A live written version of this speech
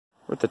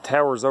With the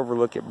towers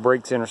overlook at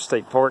Breaks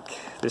Interstate Park.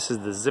 This is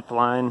the zip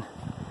line.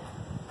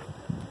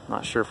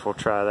 Not sure if we'll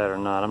try that or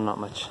not. I'm not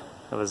much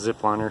of a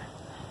zip liner.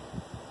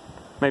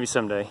 Maybe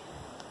someday.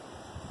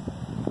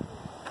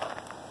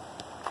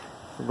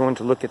 We're going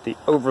to look at the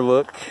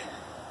overlook.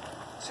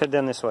 Let's head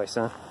down this way,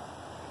 son.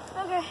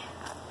 Okay.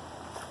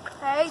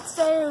 I hate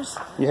stairs.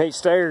 You hate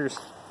stairs?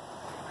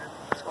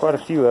 There's quite a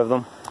few of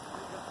them.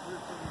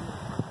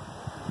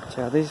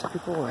 Chow these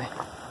people away.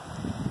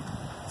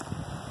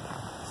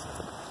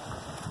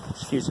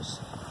 Excuse us.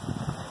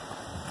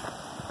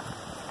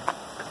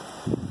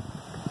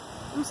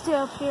 I'm still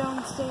up here on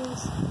the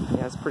stairs.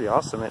 Yeah, it's pretty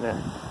awesome, isn't it?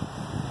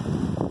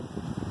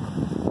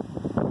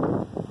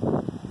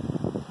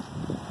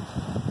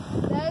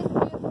 That is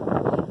beautiful.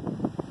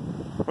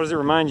 What does it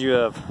remind you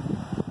of?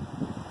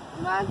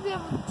 Reminds me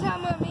of the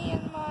time that me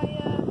and my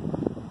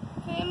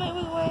family,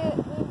 we went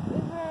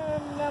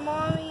with my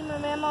mommy, my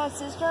mama, and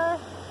sister.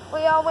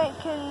 We all went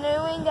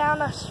canoeing down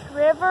this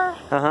river.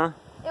 Uh-huh.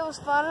 It was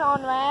fun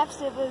on rafts.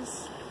 It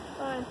was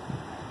fun.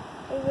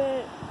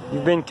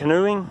 You've been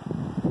canoeing?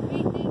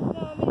 We did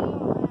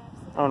on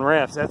rafts. On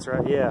rafts, that's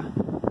right, yeah.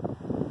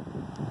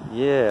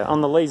 Yeah,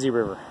 on the lazy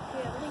river.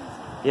 Yeah, lazy.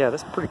 Yeah,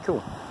 that's pretty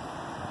cool.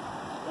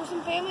 There's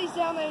some families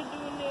down there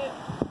doing it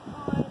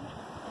on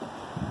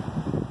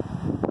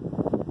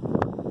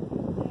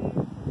their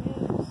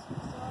canoes.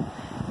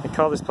 They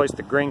call this place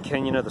the Grand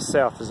Canyon of the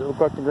South. Does it look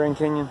like the Grand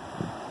Canyon?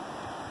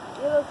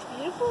 It looks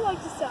beautiful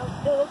like the South.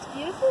 It looks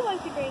beautiful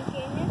like the Grand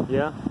Canyon.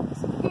 Yeah?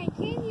 So the Grand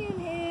Canyon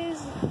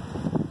is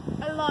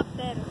a lot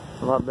better.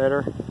 A lot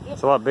better? Yep.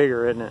 It's a lot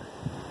bigger, isn't it?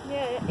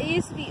 Yeah, it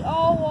used to be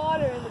all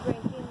water in the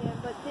Grand Canyon,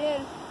 but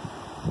then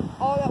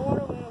all that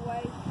water went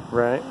away.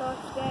 Right. And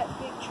left that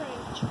big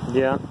trench.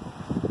 Yeah.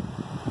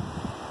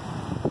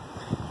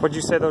 What'd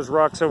you say those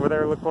rocks over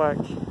there look like?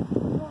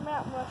 Or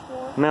Mount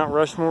Rushmore. Mount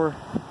Rushmore?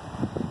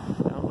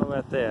 I don't know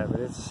about that, but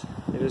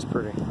it is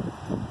pretty.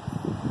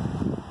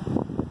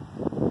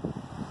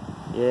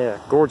 Yeah,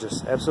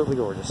 gorgeous. Absolutely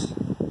gorgeous.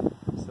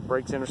 It's the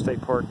Breaks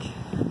Interstate Park,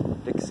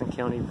 Dickinson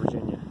County,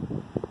 Virginia.